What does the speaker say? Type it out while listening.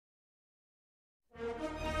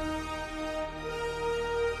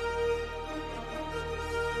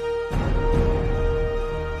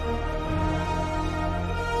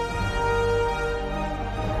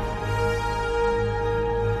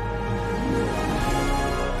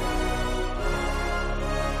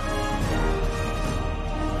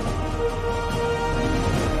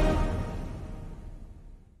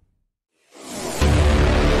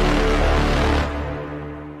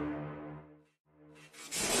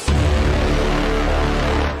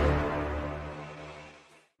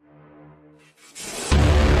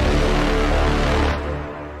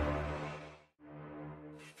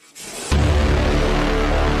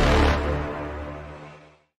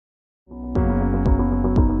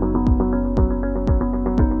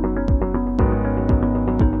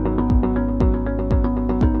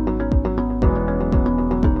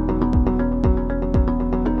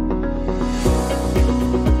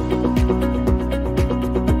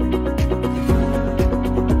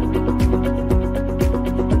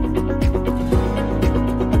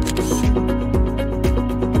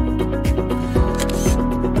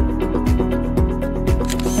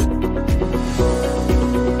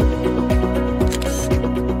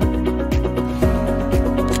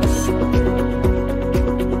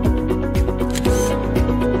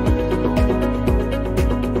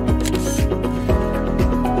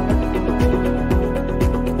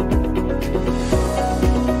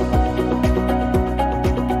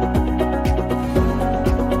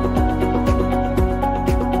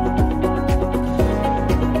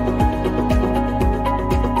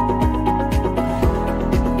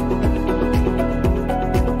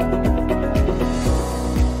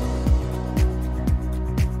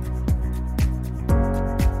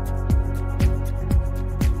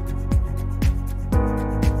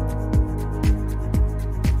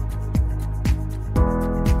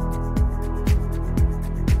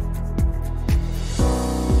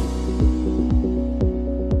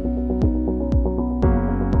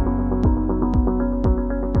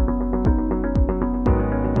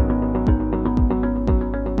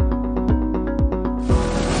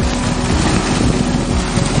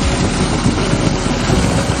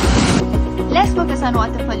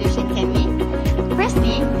on water pollution, can we?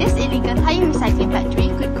 Firstly, this illegal tire recycling factory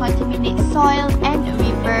could contaminate soil and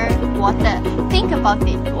river water. Think about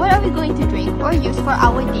it. What are we going to drink or use for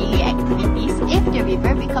our daily activities if the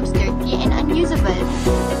river becomes dirty and unusable?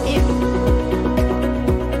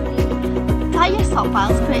 Tire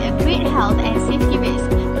stockpiles create a great health and safety risk.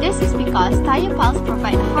 This is because tire piles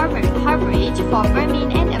provide harborage for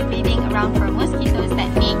vermin and a breeding ground for mosquitoes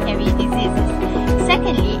that may carry diseases.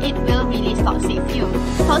 Secondly, it will release toxic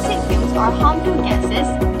fumes. Toxic fumes are harmful gases,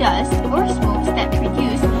 dust, or smokes that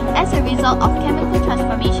produce as a result of chemical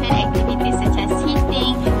transformation activities such as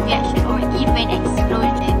heating, reaction, or even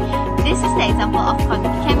explosion. This is the example of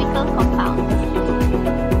chemical compounds.